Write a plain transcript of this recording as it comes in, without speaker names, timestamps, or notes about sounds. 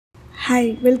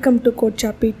Hi, welcome to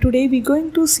Cochapi. Today we're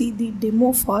going to see the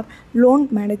demo for loan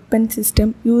management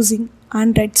system using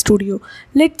Android Studio.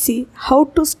 Let's see how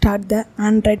to start the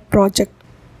Android project.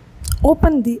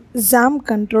 Open the XAMPP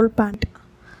control panel.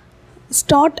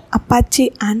 Start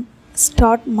Apache and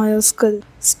start MySQL.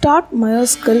 Start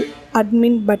MySQL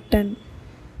admin button.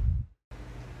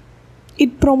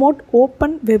 It promote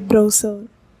open web browser.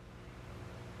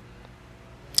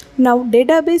 Now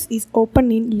database is open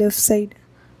in left side.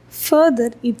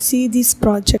 Further, it see this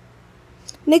project.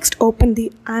 Next, open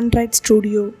the Android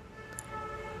Studio.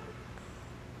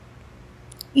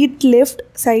 It left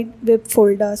side web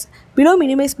folders. Below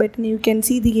minimize button, you can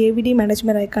see the AVD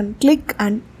management icon. Click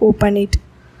and open it.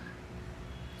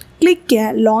 Click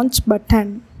a launch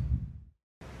button.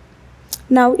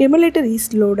 Now emulator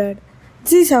is loaded.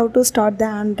 This is how to start the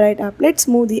Android app. Let's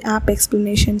move the app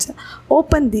explanations.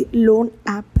 Open the loan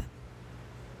app.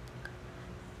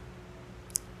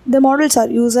 The models are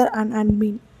user and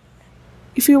admin.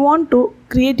 If you want to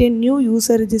create a new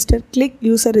user register, click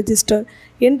user register.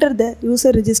 Enter the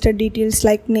user register details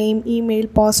like name, email,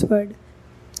 password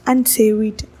and save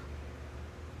it.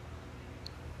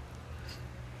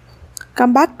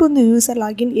 Come back to the user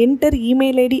login, enter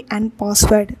email ID and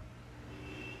password.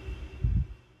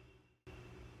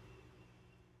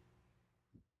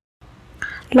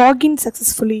 Login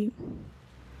successfully.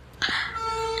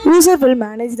 User will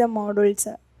manage the modules.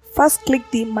 First click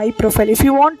the My Profile. If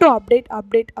you want to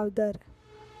update other.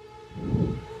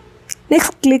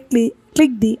 Next click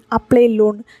the Apply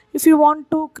Loan. If you want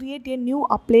to create a new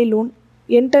Apply Loan,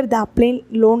 enter the Apply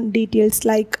Loan details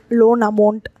like loan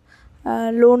amount,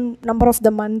 loan number of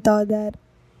the month are there.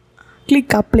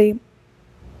 Click Apply.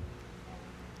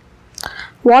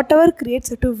 Whatever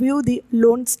creates to view the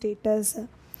loan status.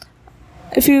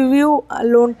 If you view a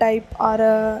loan type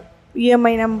or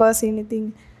EMI numbers,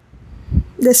 anything,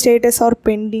 the status or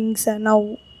pendings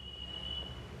now.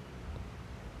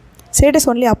 Status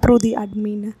only approve the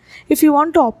admin. If you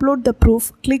want to upload the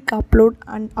proof, click upload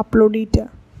and upload it.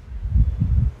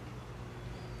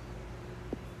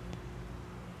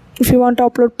 If you want to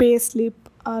upload pay slip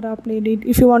or upload it.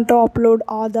 If you want to upload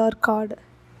Aadhaar card.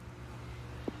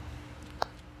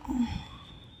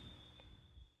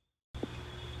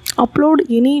 Upload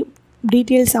any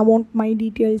details, amount, my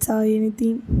details or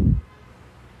anything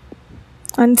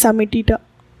and submit it.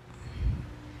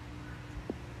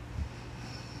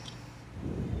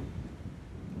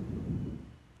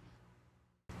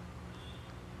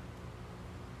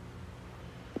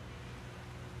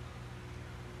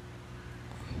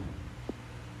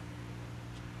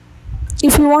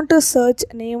 If you want to search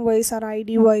name wise or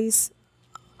ID wise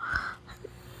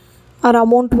or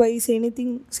amount wise,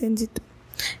 anything, send it.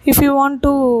 If you want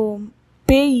to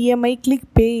pay EMI, click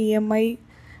pay EMI,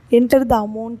 enter the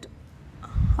amount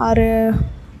or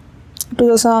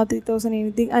 2000 or 3000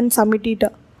 anything and submit it.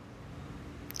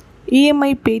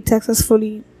 EMI paid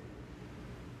successfully.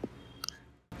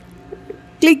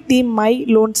 Click the My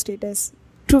Loan Status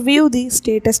to view the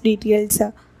status details.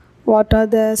 What are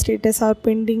the status or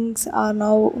pendings are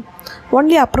now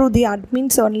only approved, the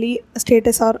admins only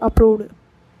status are approved.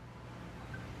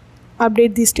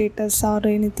 Update the status or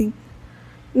anything.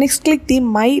 Next click the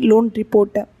My Loan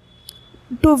Report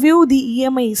to view the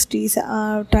EMI histories,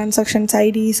 transactions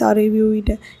IDs or review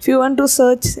it. If you want to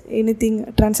search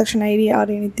anything, transaction ID or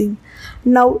anything.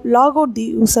 Now log out the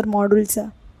user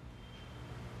modules.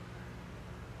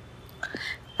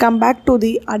 Come back to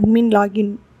the admin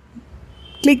login.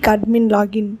 Click admin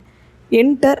login.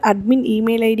 Enter admin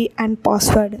email ID and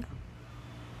password.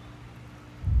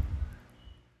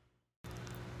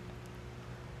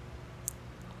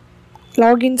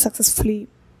 Login successfully.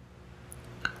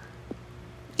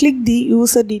 Click the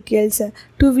user details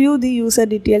to view the user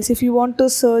details. If you want to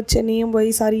search name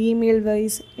wise or email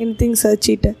wise, anything, search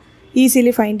it.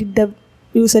 Easily find it the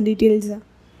user details.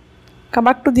 Come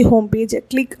back to the home page.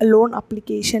 Click loan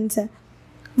applications.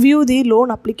 View the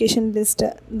loan application list.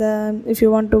 If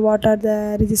you want to, what are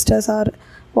the registers or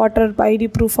what are ID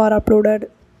proof are uploaded.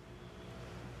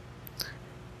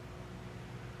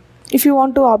 If you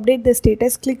want to update the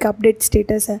status, click update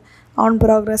status, on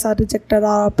progress or rejected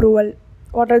or approval.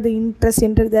 What are the interest?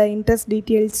 Enter the interest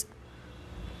details.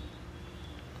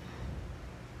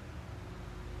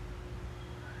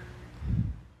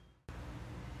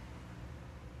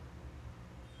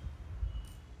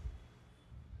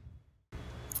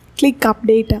 Click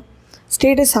update.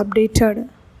 Status updated.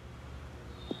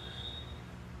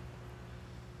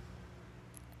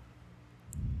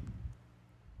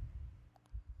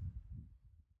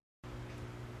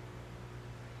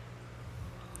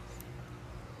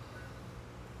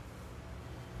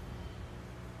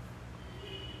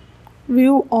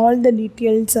 View all the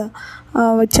details,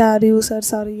 which are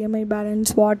users or EMI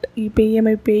balance, what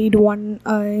EMI paid, one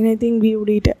anything viewed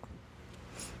it.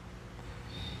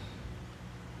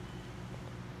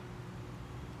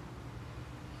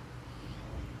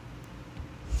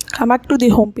 Come back to the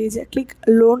home page. Click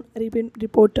loan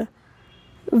report.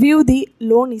 View the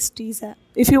loan histories.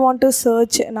 If you want to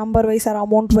search number wise or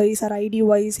amount wise or ID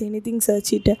wise, anything,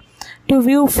 search it to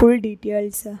view full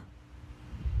details.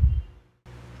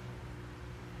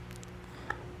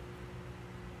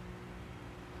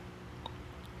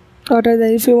 What are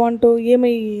the, if you want to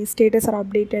EMI status are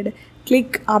updated,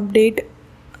 click update.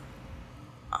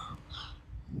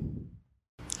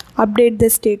 Update the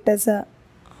status,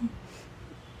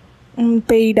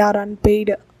 paid or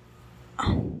unpaid.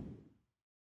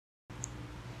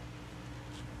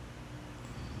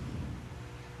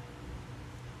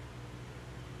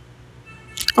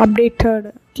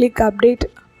 Updated. Click update.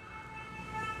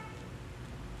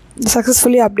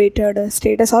 Successfully updated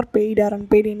status or paid or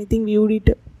unpaid, anything viewed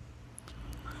it.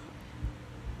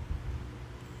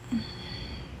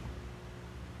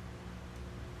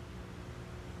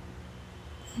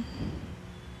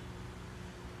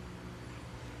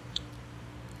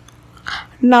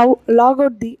 Now log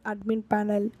out the admin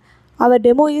panel. Our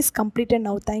demo is completed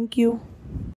now. Thank you.